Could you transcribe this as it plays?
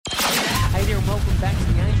welcome back to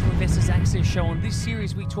the Angel Investors Access Show. On this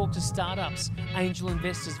series, we talk to startups, angel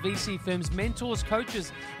investors, VC firms, mentors,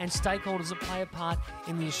 coaches, and stakeholders that play a part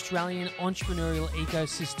in the Australian entrepreneurial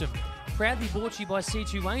ecosystem. Proudly brought to you by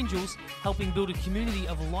C2 Angels, helping build a community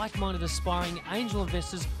of like-minded aspiring angel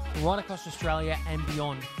investors right across Australia and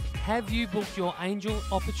beyond. Have you booked your Angel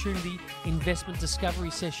Opportunity Investment Discovery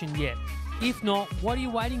session yet? If not, what are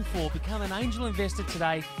you waiting for? Become an angel investor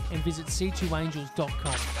today and visit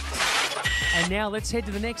c2angels.com. And now let's head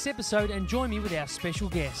to the next episode and join me with our special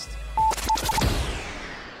guest.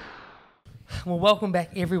 Well, welcome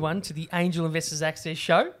back everyone to the Angel Investors Access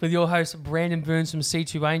Show with your host Brandon Burns from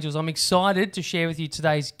C2 Angels. I'm excited to share with you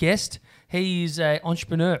today's guest. He is an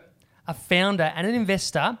entrepreneur, a founder and an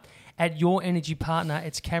investor at Your Energy Partner.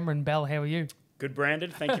 It's Cameron Bell. How are you? Good,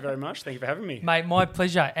 Brandon. Thank you very much. Thank you for having me. Mate, my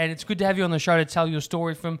pleasure. And it's good to have you on the show to tell your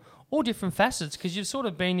story from all different facets, because you've sort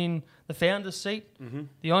of been in the founder's seat,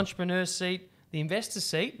 the entrepreneur's seat, the investor's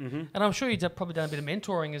seat, and I'm sure you've probably done a bit of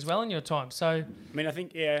mentoring as well in your time. So, I mean, I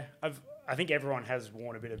think everyone has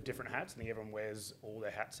worn a bit of different hats. I think everyone wears all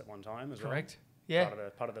their hats at one time as well. Correct. Yeah.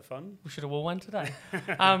 Part of the fun. We should have worn one today.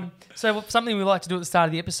 So something we like to do at the start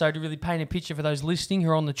of the episode to really paint a picture for those listening who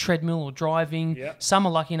are on the treadmill or driving. Yep. Some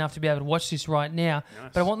are lucky enough to be able to watch this right now.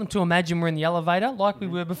 Nice. But I want them to imagine we're in the elevator like we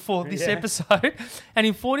were before this episode. And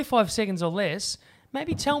in 45 seconds or less,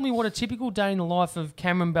 maybe tell me what a typical day in the life of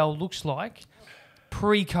Cameron Bell looks like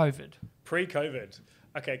pre-COVID. Pre-COVID.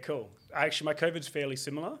 Okay, cool. Actually, my COVID's fairly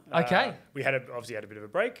similar. Okay. We obviously had a bit of a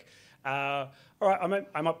break. All right,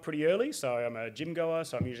 I'm up pretty early, so I'm a gym goer,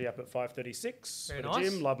 so I'm usually up at 5:36 for the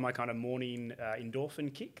gym. Love my kind of morning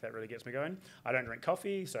endorphin kick. That really gets me going. I don't drink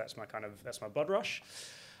coffee, so that's my blood rush.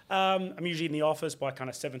 I'm usually in the office by kind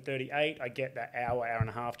of 7:30, 8. I get that hour and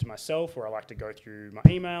a half to myself where I like to go through my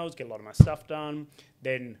emails, get a lot of my stuff done.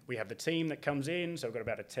 Then we have the team that comes in. So we've got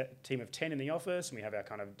about a team of 10 in the office, and we have our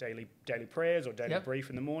kind of daily prayers or daily brief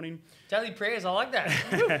in the morning. Daily prayers, I like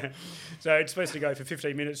that. So it's supposed to go for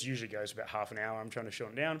 15 minutes. Usually goes about half an hour. I'm trying to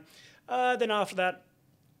shorten down. Then after that,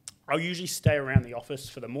 I'll usually stay around the office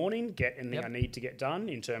for the morning, get anything I need to get done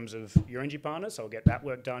in terms of Your Energy Partner. So I'll get that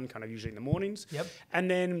work done kind of usually in the mornings. Yep. And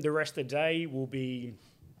then the rest of the day will be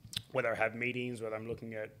whether I have meetings, whether I'm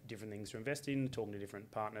looking at different things to invest in, talking to different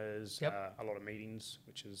partners, a lot of meetings,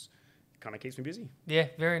 which is kind of keeps me busy. Yeah,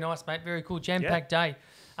 very nice, mate. Very cool. Jam-packed day.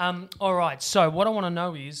 All right. So what I want to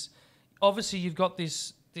know is, obviously you've got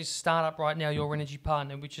this startup right now, Your Energy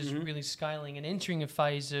Partner, which is really scaling and entering a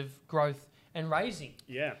phase of growth and raising.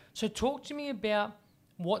 Yeah. So talk to me about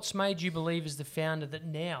what's made you believe as the founder that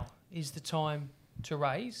now is the time to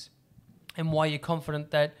raise, and why you're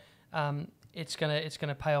confident that it's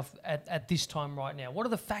gonna pay off at this time right now. What are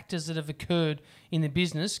the factors that have occurred in the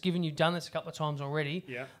business, given you've done this a couple of times already,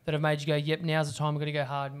 that have made you go, yep, now's the time, we're going to go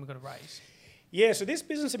hard and we're going to raise? Yeah, so this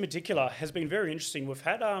business in particular has been very interesting. We've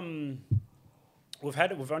been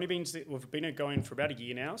going for about a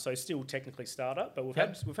year now, so still technically startup, but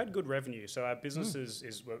we've had good revenue. So our business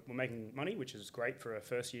is we're making money, which is great for a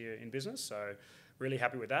first year in business. So really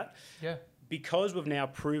happy with that. Yeah. Because we've now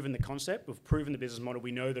proven the concept, we've proven the business model,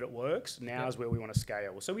 we know that it works. Now is where we want to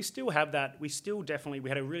scale. So we still have that. We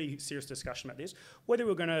had a really serious discussion about this, whether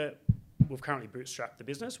we've currently bootstrapped the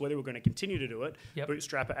business, whether we're going to continue to do it,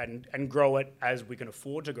 bootstrap it and grow it as we can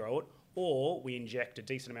afford to grow it, or we inject a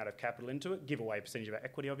decent amount of capital into it, give away a percentage of our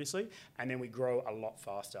equity, obviously, and then we grow a lot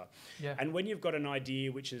faster. Yeah. And when you've got an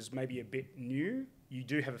idea which is maybe a bit new, you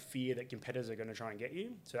do have a fear that competitors are going to try and get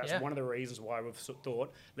you. So that's one of the reasons why we've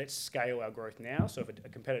thought, let's scale our growth now. So if a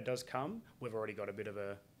competitor does come, we've already got a bit of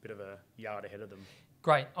a yard ahead of them.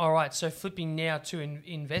 Great. All right. So flipping now to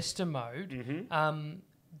investor mode,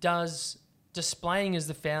 does displaying as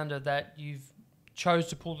the founder that you've chose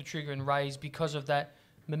to pull the trigger and raise because of that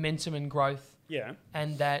momentum and growth,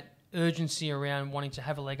 and that urgency around wanting to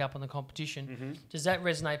have a leg up on the competition, does that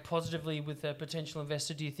resonate positively with a potential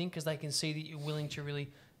investor, do you think, because they can see that you're willing to really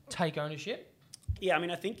take ownership? Yeah, I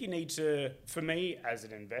mean, I think you need to, for me as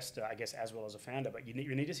an investor, I guess, as well as a founder, but you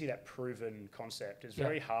need to see that proven concept. It's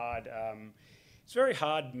very hard. It's very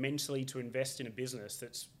hard mentally to invest in a business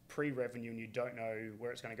that's pre-revenue and you don't know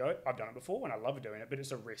where it's going to go. I've done it before and I love doing it, but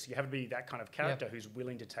it's a risk. You have to be that kind of character who's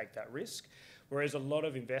willing to take that risk. Whereas a lot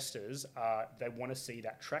of investors, they want to see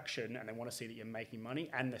that traction and they want to see that you're making money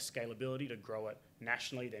and the scalability to grow it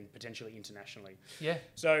nationally, then potentially internationally. Yeah.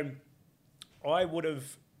 So I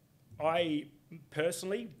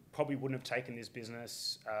personally probably wouldn't have taken this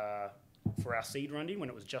business for our seed funding when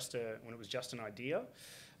it was just an idea.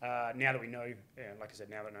 Now that we know, like I said,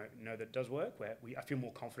 now that I know that it does work, I feel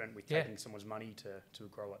more confident with taking someone's money to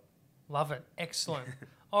grow it. Love it. Excellent.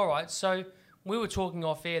 All right. So we were talking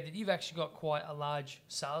off air that you've actually got quite a large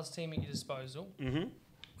sales team at your disposal,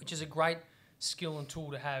 which is a great skill and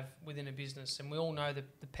tool to have within a business. And we all know the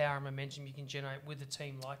power and momentum you can generate with a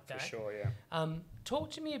team like that. For sure, yeah.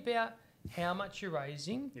 Talk to me about how much you're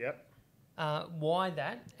raising, why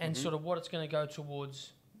that, and sort of what it's going to go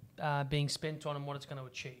towards being spent on and what it's going to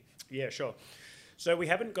achieve. Yeah, sure. So we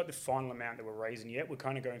haven't got the final amount that we're raising yet. We're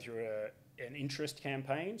kind of going through an interest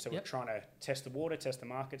campaign. So we're trying to test the water, test the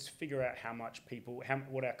markets, figure out how much people,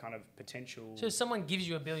 what our kind of potential... So if someone gives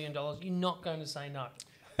you $1 billion, you're not going to say no.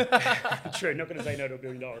 True, not going to say no to $1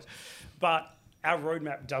 billion. But our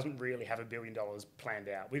roadmap doesn't really have $1 billion planned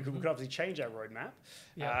out. We could obviously change our roadmap.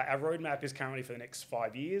 Our roadmap is currently for the next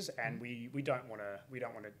 5 years, and we don't want to,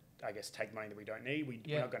 I guess, take money that we don't need.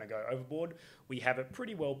 We're not going to go overboard. We have it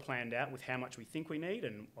pretty well planned out with how much we think we need,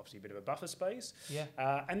 and obviously a bit of a buffer space.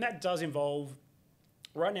 And that does involve.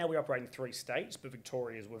 Right now we operate in 3 states, but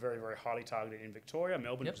we're very, very highly targeted in Victoria.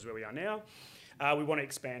 Melbourne, which is where we are now. We want to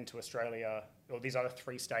expand to Australia, or these other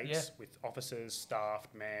 3 states with offices,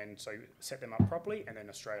 staffed, manned, so set them up properly, and then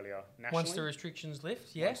Australia nationally. Once the restrictions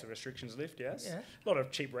lift, Once the restrictions lift, yes. Yeah. A lot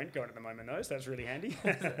of cheap rent going at the moment, though, so that's really handy.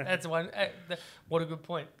 That's one. What a good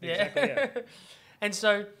point. Exactly, yeah. And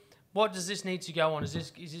so, what does this need to go on? Is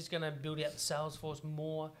this going to build out the sales force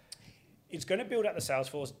more? It's going to build out the sales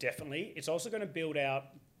force, definitely. It's also going to build out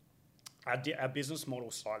our business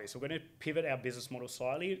model slightly. So we're going to pivot our business model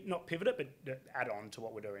slightly, not pivot it, but add on to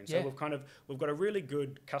what we're doing. So we've got a really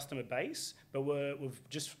good customer base, but we've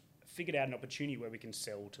just figured out an opportunity where we can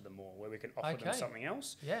sell to them more, where we can offer them something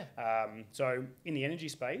else. So in the energy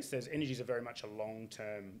space, energy is very much a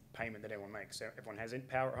long-term payment that everyone makes. So everyone has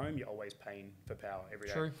power at home, you're always paying for power every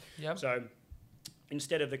day. True. Yep. So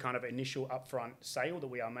instead of the kind of initial upfront sale that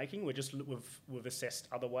we are making, we've assessed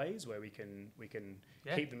other ways where we can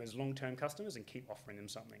keep them as long-term customers and keep offering them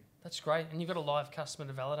something. That's great, and you've got a live customer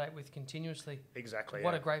to validate with continuously. Exactly.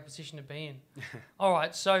 What a great position to be in. All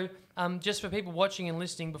right, so just for people watching and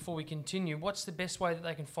listening, before we continue, what's the best way that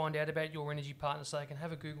they can find out about your energy partner so they can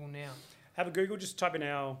have a Google now? Have a Google, just type in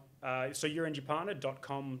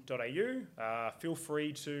yourenergypartner.com.au. Feel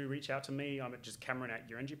free to reach out to me. I'm at just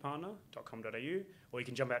Cameron@yourenergypartner.com.au, or you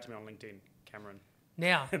can jump out to me on LinkedIn, Cameron.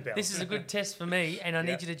 Now, this is a good test for me, and I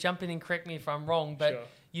need you to jump in and correct me if I'm wrong, but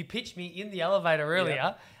you pitched me in the elevator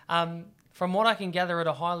earlier. From what I can gather at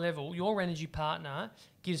a high level, your energy partner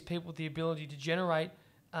gives people the ability to generate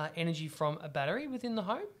energy from a battery within the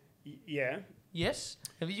home? Yes,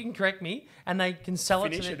 if you can correct me, and they can sell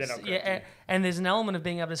it to them. And there's an element of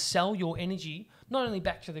being able to sell your energy not only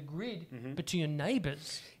back to the grid, but to your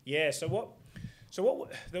neighbours.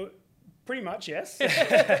 Pretty much, yes.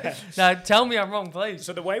 No, tell me I'm wrong, please.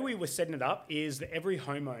 So the way we were setting it up is that every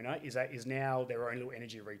homeowner is now their own little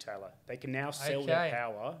energy retailer. They can now sell their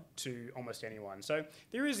power to almost anyone. So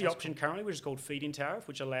there is the option currently, which is called feed-in tariff,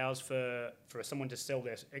 which allows for someone to sell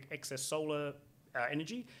their excess solar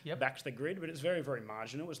energy back to the grid, but it's very, very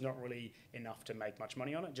marginal. It's not really enough to make much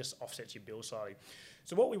money on it. It just offsets your bill slightly.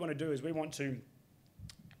 So what we want to do is we want to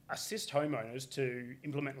assist homeowners to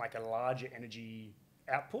implement like a larger energy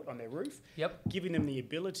output on their roof, giving them the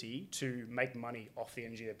ability to make money off the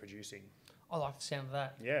energy they're producing. I like the sound of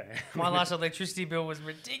that. Yeah. My last electricity bill was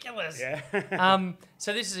ridiculous. Yeah.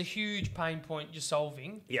 So this is a huge pain point you're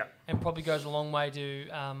solving. Yeah. And probably goes a long way to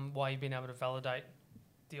why you've been able to validate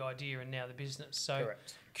the idea and now the business. So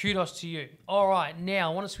kudos to you. All right.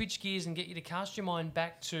 Now I want to switch gears and get you to cast your mind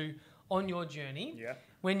back to on your journey. Yeah.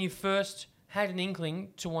 When you first had an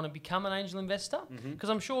inkling to want to become an angel investor? Because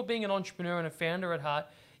I'm sure being an entrepreneur and a founder at heart,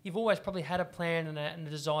 you've always probably had a plan and a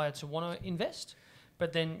desire to want to invest.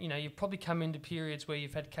 But then, you've probably come into periods where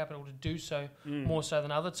you've had capital to do so more so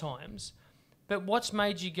than other times. But what's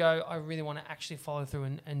made you go, I really want to actually follow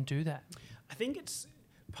through and do that? I think it's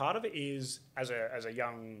part of it is as a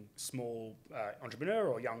young, small entrepreneur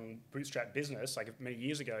or young bootstrap business, like many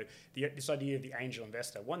years ago, this idea of the angel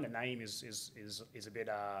investor. One, the name is a bit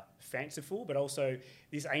fanciful, but also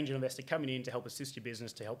this angel investor coming in to help assist your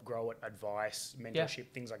business, to help grow it, advice,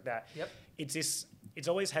 mentorship, things like that. It's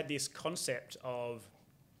always had this concept of,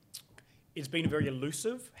 it's been very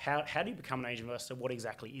elusive. How do you become an angel investor? What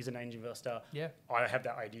exactly is an angel investor? I have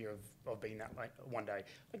that idea of being that like one day.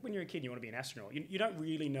 Like when you're a kid, you want to be an astronaut. You don't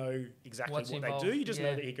really know exactly what involved. They do. You just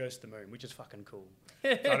know that he goes to the moon, which is fucking cool. So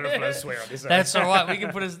I don't know if I swear on this. That's all right. We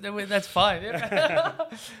can put that's fine.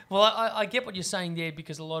 Well, I get what you're saying there,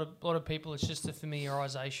 because a lot of people, it's just the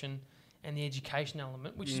familiarisation and the education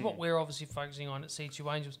element, which is what we're obviously focusing on at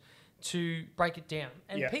C2 Angels, to break it down.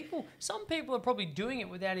 And some people are probably doing it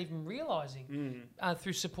without even realising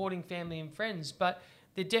through supporting family and friends. But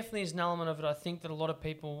there definitely is an element of it, I think, that a lot of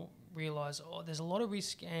people realise, there's a lot of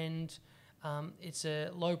risk and it's a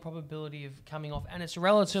low probability of coming off, and it's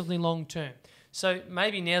relatively long term. So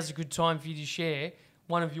maybe now's a good time for you to share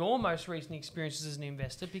one of your most recent experiences as an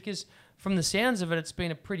investor, because from the sounds of it, it's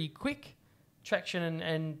been a pretty quick traction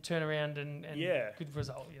and turnaround and good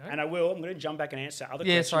result. You know? And I'm going to jump back and answer other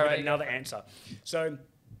questions with another answer. So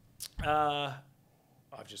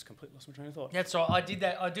I've just completely lost my train of thought. That's right. I do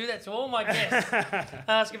that to all my guests. I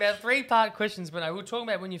ask about 3-part questions, but no, we're talking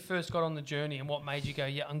about when you first got on the journey and what made you go,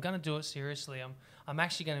 yeah, I'm going to do it seriously. I'm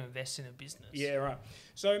actually going to invest in a business. Yeah, right.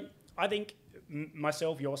 So I think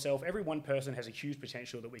myself, yourself, every one person has a huge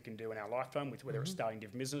potential that we can do in our lifetime, with whether it's starting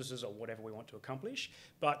different businesses or whatever we want to accomplish.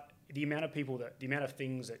 But the amount of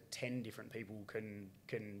things that 10 different people can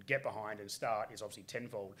get behind and start is obviously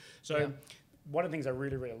tenfold. So one of the things I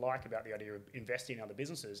really, really like about the idea of investing in other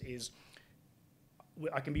businesses is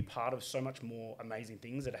I can be part of so much more amazing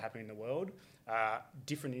things that are happening in the world.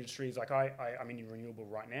 Different industries, like I'm in renewable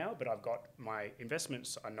right now, but I've got my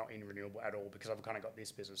investments are not in renewable at all because I've kind of got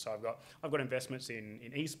this business. So I've got investments in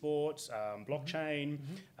esports, blockchain.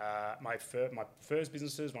 My first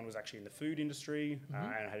businesses, one was actually in the food industry, and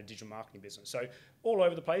I had a digital marketing business. So all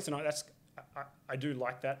over the place, and I do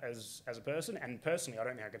like that as a person. And personally, I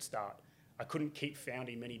don't think I could start. I couldn't keep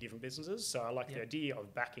founding many different businesses, so I like the idea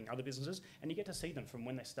of backing other businesses, and you get to see them from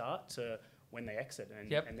when they start to when they exit,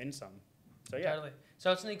 and then some. So yeah, totally.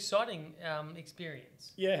 So it's an exciting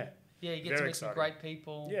experience. Yeah, yeah, you get to meet some great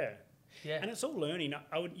people. Yeah, and it's all learning.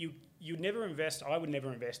 I would never invest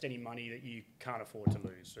any money that you can't afford to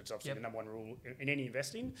lose. It's obviously the number one rule in any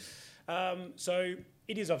investing. So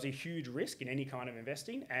it is obviously a huge risk in any kind of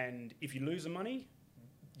investing, and if you lose the money,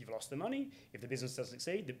 you've lost the money. If the business doesn't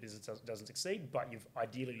succeed, the business doesn't succeed, but you've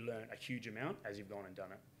ideally learned a huge amount as you've gone and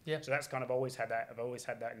done it. Yeah. So that's kind of always had that. I've always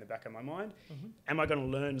had that in the back of my mind. Am I going to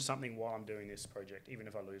learn something while I'm doing this project, even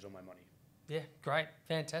if I lose all my money? Yeah, great.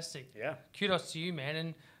 Fantastic. Yeah. Kudos to you, man.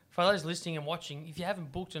 And for those listening and watching, if you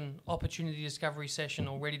haven't booked an opportunity discovery session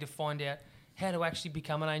already to find out how to actually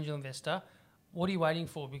become an angel investor, what are you waiting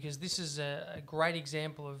for? Because this is a great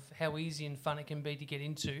example of how easy and fun it can be to get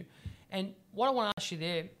into. And what I want to ask you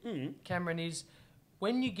there, Cameron, is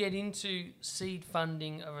when you get into seed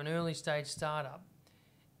funding of an early stage startup,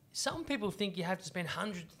 some people think you have to spend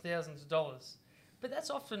hundreds of thousands of dollars, but that's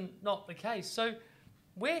often not the case. So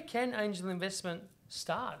where can angel investment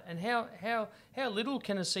start, and how little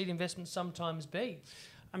can a seed investment sometimes be?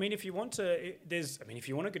 I mean, if you want to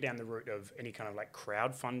go down the route of any kind of like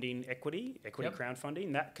crowdfunding, equity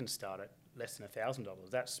crowdfunding, that can start at less than $1,000.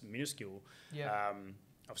 That's minuscule. Yeah.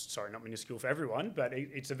 Sorry, not minuscule for everyone, but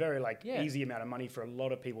it's a very easy amount of money for a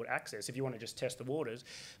lot of people to access if you want to just test the waters.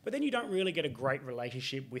 But then you don't really get a great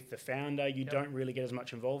relationship with the founder. You don't really get as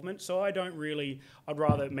much involvement. So I'd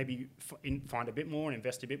rather maybe find a bit more and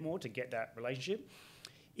invest a bit more to get that relationship.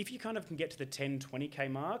 If you kind of can get to the 10, 20K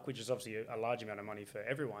mark, which is obviously a large amount of money for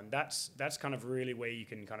everyone, that's kind of really where you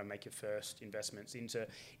can kind of make your first investments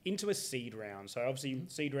into a seed round. So obviously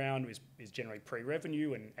seed round is generally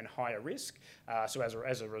pre-revenue and higher risk. So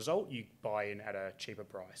as a result, you buy in at a cheaper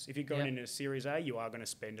price. If you're going in a Series A, you are going to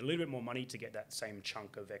spend a little bit more money to get that same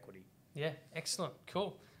chunk of equity. Yeah, excellent,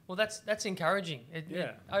 cool. Well, that's encouraging.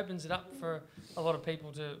 It opens it up for a lot of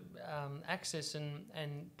people to access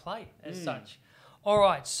and play as such. All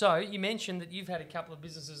right, so you mentioned that you've had a couple of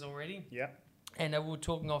businesses already. Yeah. And we were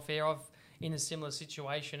talking off air, I've in a similar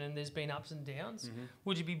situation, and there's been ups and downs.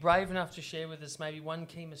 Would you be brave enough to share with us maybe one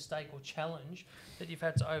key mistake or challenge that you've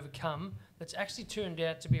had to overcome that's actually turned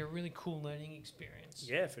out to be a really cool learning experience?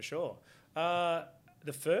 Yeah, for sure.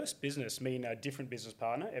 The first business, me and a different business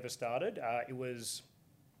partner ever started, it was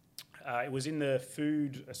in the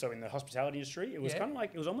food, so in the hospitality industry. It was kind of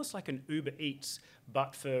like, it was almost like an Uber Eats,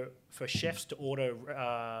 but for chefs to order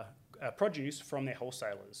produce from their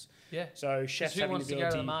wholesalers. Yeah. So chefs who having wants the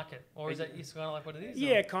ability, to go to the market, or is that it's kind of like what it is?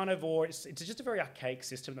 Yeah, or? kind of, or it's just a very archaic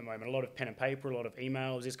system at the moment. A lot of pen and paper, a lot of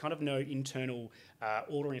emails. There's kind of no internal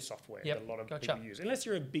ordering software that a lot of people use, unless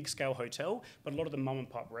you're a big scale hotel. But a lot of the mum and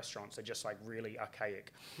pop restaurants are just like really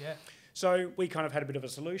archaic. Yeah. So we kind of had a bit of a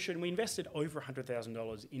solution. We invested over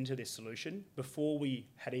 $100,000 into this solution before we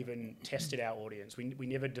had even tested our audience. We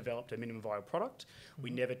never developed a minimum viable product. We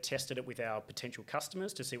never tested it with our potential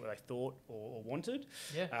customers to see what they thought or wanted.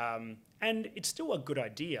 Yeah. And it's still a good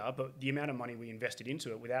idea, but the amount of money we invested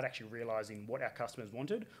into it without actually realising what our customers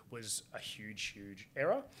wanted was a huge, huge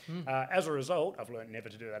error. As a result, I've learned never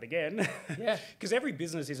to do that again. Yeah. Because every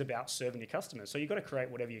business is about serving your customers. So you've got to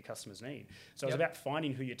create whatever your customers need. So it's about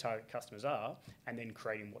finding who your target customers are and then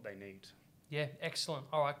creating what they need. Yeah, excellent.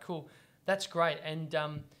 All right, cool. That's great. And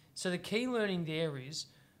so the key learning there is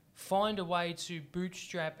find a way to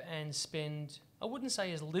bootstrap and spend, I wouldn't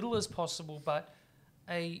say as little as possible, but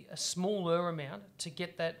a smaller amount to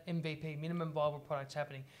get that MVP, minimum viable product,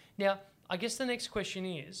 happening. Now, I guess the next question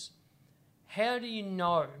is, how do you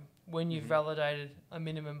know when you've validated a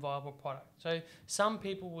minimum viable product? So some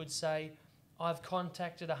people would say, I've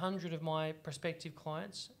contacted 100 of my prospective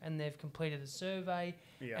clients and they've completed a survey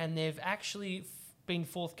and they've actually been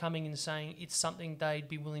forthcoming in saying it's something they'd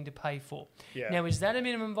be willing to pay for. Yeah. Now, is that a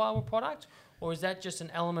minimum viable product, or is that just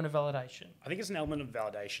an element of validation? I think it's an element of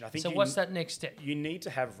validation. I think. So what's that next step? You need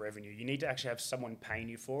to have revenue. You need to actually have someone paying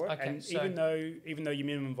you for it. Okay, and even though your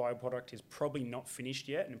minimum viable product is probably not finished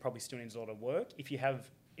yet and probably still needs a lot of work, if you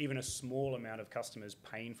have even a small amount of customers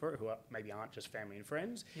paying for it who maybe aren't just family and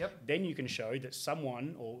friends, then you can show that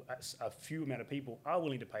someone or a few amount of people are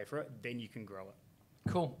willing to pay for it, then you can grow it.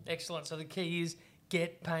 Cool. Excellent. So the key is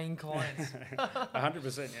get paying clients.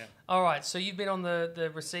 100%, yeah. All right. So you've been on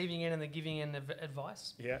the receiving end and the giving end of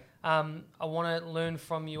advice. Yeah. I want to learn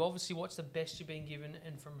from you. Obviously, what's the best you've been given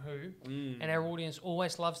and from who? And our audience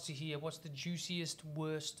always loves to hear what's the juiciest,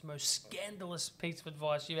 worst, most scandalous piece of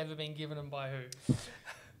advice you've ever been given and by who?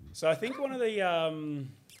 So I think one of the, I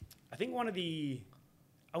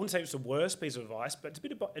wouldn't say it's the worst piece of advice, but it's a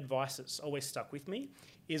bit of advice that's always stuck with me,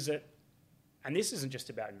 is that, and this isn't just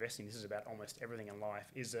about investing, this is about almost everything in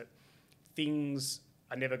life, is that things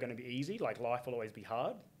are never going to be easy. Like, life will always be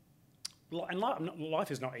hard. And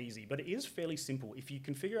life is not easy, but it is fairly simple. If you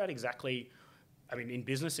can figure out exactly, I mean, in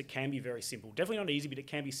business, it can be very simple. Definitely not easy, but it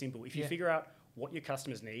can be simple. If you figure out what your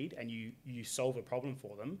customers need and you solve a problem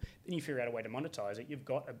for them, then you figure out a way to monetize it, you've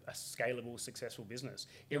got a scalable, successful business.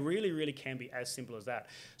 It really, really can be as simple as that.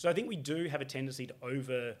 So I think we do have a tendency to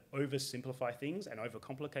oversimplify things and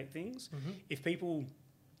overcomplicate things. If people,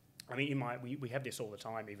 I mean, we have this all the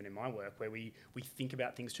time, even in my work, where we think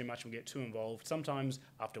about things too much and we get too involved. Sometimes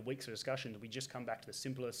after weeks of discussion, we just come back to the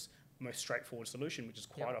simplest, most straightforward solution, which is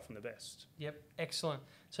quite often the best. Yep, excellent.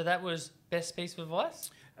 So that was best piece of advice?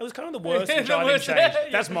 It was kind of the worst, which I didn't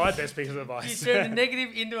change. That's my best piece of advice. You turned a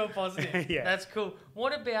negative into a positive. Yeah. That's cool.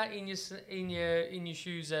 What about in your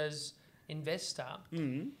shoes as investor?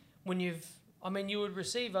 When you would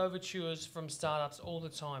receive overtures from startups all the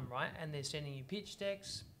time, right? And they're sending you pitch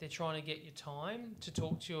decks. They're trying to get your time to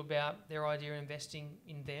talk to you about their idea of investing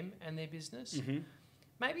in them and their business.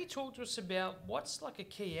 Maybe talk to us about what's like a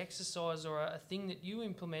key exercise or a thing that you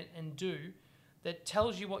implement and do that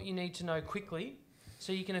tells you what you need to know quickly,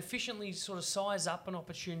 so you can efficiently sort of size up an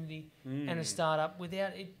opportunity and a startup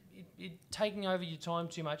without it taking over your time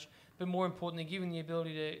too much, but more importantly, giving the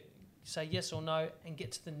ability to say yes or no and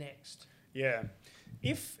get to the next. Yeah.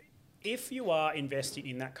 If you are investing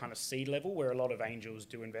in that kind of seed level, where a lot of angels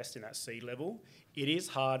do invest in that seed level, it is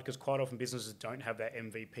hard because quite often businesses don't have that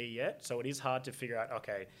MVP yet. So it is hard to figure out,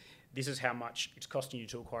 okay, this is how much it's costing you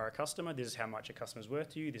to acquire a customer. This is how much a customer's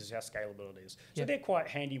worth to you. This is how scalable it is. So they're quite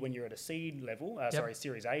handy when you're at a seed level,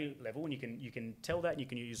 Series A level, and you can tell that and you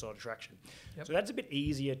can use a lot of traction. So that's a bit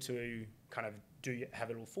easier to kind of have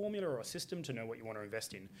a little formula or a system to know what you want to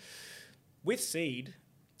invest in. With seed,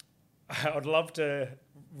 I'd love to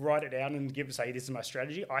write it down and say this is my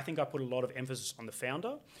strategy. I think I put a lot of emphasis on the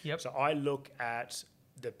founder. So I look at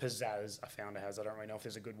the pizzazz a founder has. I don't really know if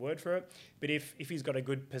there's a good word for it, but if he's got a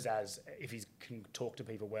good pizzazz, if he can talk to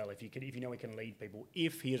people well, if you know he can lead people,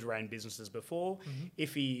 if he has ran businesses before,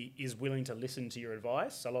 if he is willing to listen to your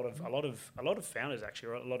advice. A lot of founders, actually,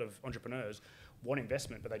 or a lot of entrepreneurs, want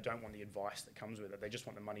investment, but they don't want the advice that comes with it. They just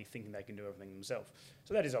want the money, thinking they can do everything themselves.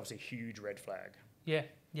 So that is obviously a huge red flag.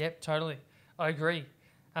 Yeah, totally. I agree.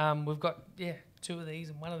 We've got, two of these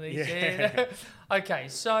and one of these. Okay,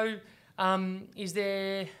 so is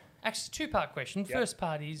there... Actually, two-part question. First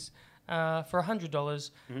part is, for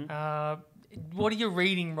 $100, what are you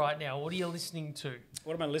reading right now? What are you listening to?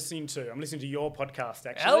 What am I listening to? I'm listening to your podcast,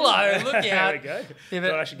 actually. Hello, look out. There we go.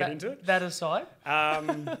 Thought I should get into it. That aside.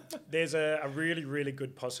 There's a really, really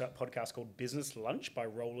good podcast called Business Lunch by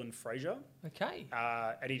Roland Fraser. Okay.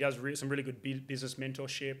 And he does some really good business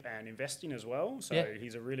mentorship and investing as well. So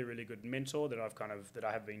he's a really, really good mentor that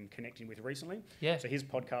I have been connecting with recently. Yeah. So his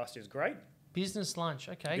podcast is great. Business Lunch.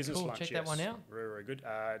 Okay, Business cool. Lunch, check that one out. Very, very good.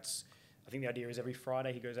 I think the idea is every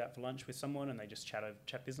Friday he goes out for lunch with someone and they just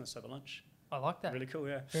chat business over lunch. I like that. Really cool,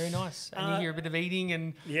 yeah. Very nice. And you hear a bit of eating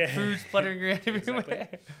and food fluttering around everywhere.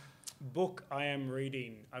 Exactly. Book I am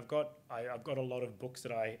reading. I've got a lot of books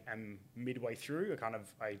that I am midway through.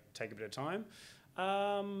 I take a bit of time.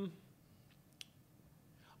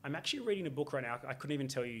 I'm actually reading a book right now. I couldn't even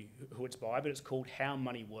tell you who it's by, but it's called How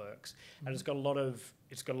Money Works, and it's got a lot of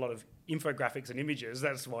infographics and images.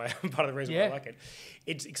 That's why part of the reason why I like it.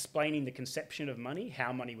 It's explaining the conception of money,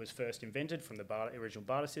 how money was first invented from the original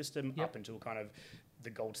barter system up until kind of the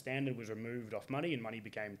gold standard was removed off money and money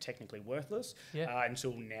became technically worthless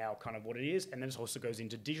until now kind of what it is. And then it also goes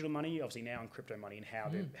into digital money, obviously now, and crypto money, and how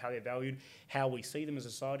they're valued, how we see them as a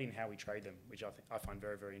society, and how we trade them, which I find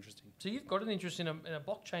very, very interesting. So you've got an interest in a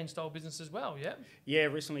blockchain style business as well, yeah? Yeah,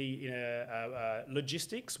 recently in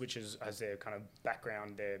logistics, which is as their kind of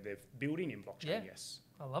background, they're building in blockchain, yes.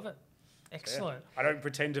 I love it. Excellent. So, I don't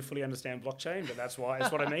pretend to fully understand blockchain, but that's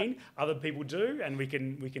what I mean. Other people do, and we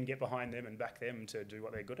can get behind them and back them to do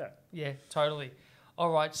what they're good at. Yeah, totally. All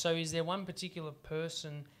right. So, is there one particular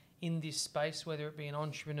person in this space, whether it be an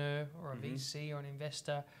entrepreneur or a VC or an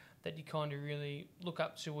investor, that you kind of really look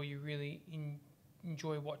up to, or you really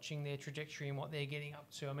enjoy watching their trajectory and what they're getting up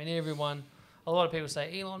to? I mean, a lot of people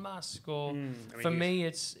say Elon Musk, or for me,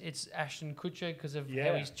 it's Ashton Kutcher because of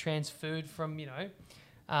how he's transferred from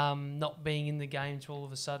not being in the game to all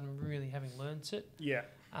of a sudden really having learnt it. Yeah.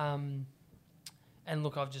 And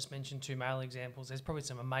look, I've just mentioned 2 male examples. There's probably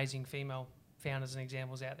some amazing female founders and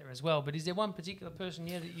examples out there as well. But is there one particular person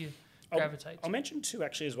that you gravitate to? I'll mention 2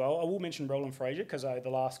 actually as well. I will mention Roland Fraser because the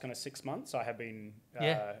last kind of 6 months I have been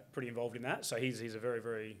pretty involved in that. So he's a very,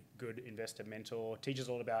 very good investor mentor. Teaches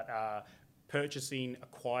a lot about purchasing,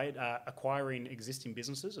 acquiring existing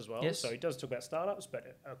businesses as well. Yes. So he does talk about startups,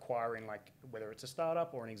 but acquiring, like, whether it's a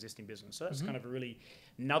startup or an existing business. So that's kind of really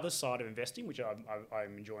another side of investing, which I'm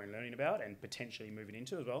enjoying learning about and potentially moving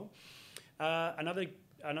into as well. Another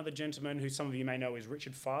gentleman who some of you may know is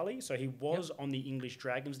Richard Farley. So he was on the English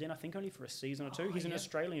Dragons Den, I think only for a season or 2. He's an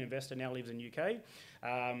Australian investor, now lives in UK.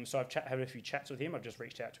 So I've had a few chats with him. I've just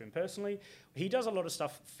reached out to him personally. He does a lot of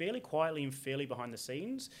stuff fairly quietly and fairly behind the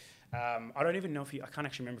scenes. I don't even know I can't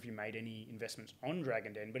actually remember if he made any investments on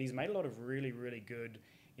Dragon Den, but he's made a lot of really, really good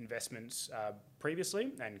investments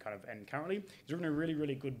previously and currently. He's written a really,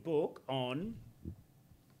 really good book on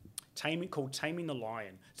called Taming the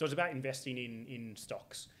Lion. So it's about investing in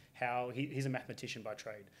stocks. He's a mathematician by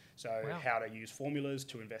trade, so how to use formulas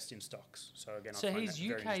to invest in stocks. So again, so he's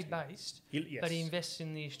UK based, but he invests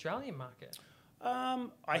in the Australian market.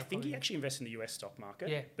 I think he actually invests in the US stock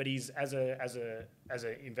market, but he's as a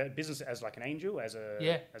business, as like an angel, as a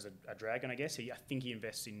dragon, I guess. I think he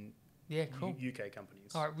invests in UK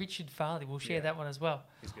companies. All right, Richard Farley, we'll share that one as well.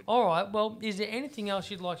 He's good. All right, well, is there anything else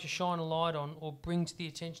you'd like to shine a light on or bring to the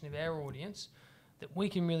attention of our audience that we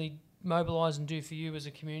can really mobilise and do for you as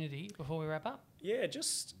a community before we wrap up? Yeah,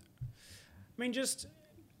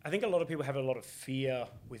 I think a lot of people have a lot of fear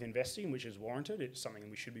with investing, which is warranted. It's something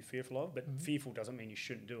we should be fearful of, but fearful doesn't mean you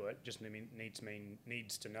shouldn't do it. Just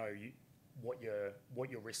needs to know what your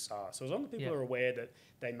risks are. So as long as people are aware that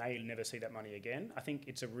they may never see that money again, I think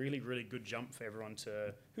it's a really, really good jump for everyone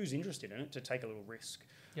who's interested in it to take a little risk.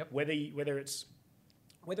 Yep.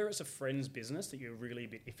 Whether it's a friend's business that you're really a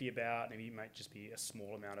bit iffy about, maybe it might just be a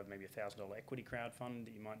small amount of maybe $1,000 equity crowdfund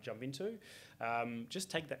that you might jump into.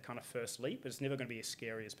 Just take that kind of first leap. It's never going to be as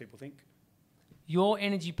scary as people think.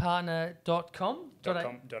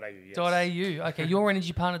 yourenergypartner.com.au, yes. .au. Okay,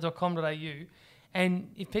 yourenergypartner.com.au.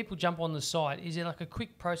 And if people jump on the site, is there like a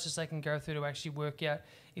quick process they can go through to actually work out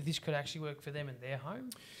if this could actually work for them in their home?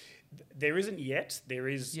 There isn't yet. There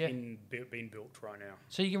is being built right now.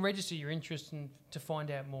 So you can register your interest to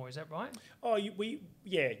find out more. Is that right? Oh, you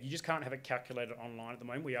just can't have it calculated online at the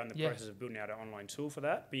moment. We are in the process of building out an online tool for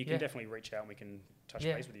that. But you can definitely reach out and we can touch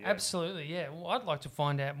base with you. Absolutely, yeah. Well, I'd like to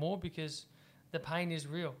find out more because the pain is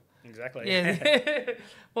real. Exactly. Yeah.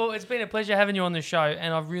 Well, it's been a pleasure having you on the show,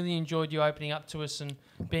 and I've really enjoyed you opening up to us and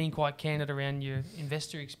being quite candid around your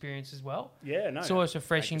investor experience as well. Yeah, no. It's always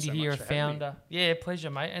refreshing to hear a founder. Yeah,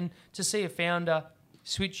 pleasure, mate. And to see a founder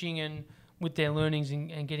switching and with their learnings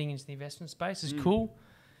and getting into the investment space is cool.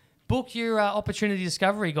 Book your opportunity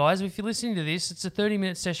discovery, guys. If you're listening to this, it's a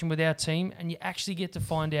 30-minute session with our team, and you actually get to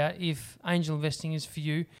find out if angel investing is for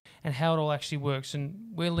you and how it all actually works. And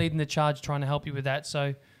we're leading the charge trying to help you with that.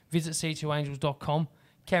 So visit c2angels.com.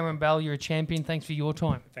 Cameron Bell, you're a champion. Thanks for your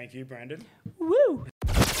time. Thank you, Brandon. Woo!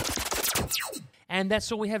 And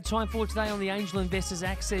that's all we have time for today on the Angel Investors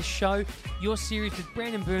Access Show, your series with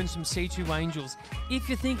Brandon Burns from C2 Angels. If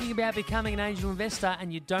you're thinking about becoming an angel investor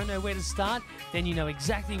and you don't know where to start, then you know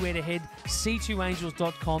exactly where to head,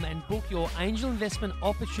 c2angels.com, and book your angel investment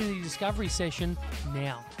opportunity discovery session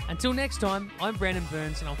now. Until next time, I'm Brandon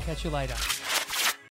Burns, and I'll catch you later.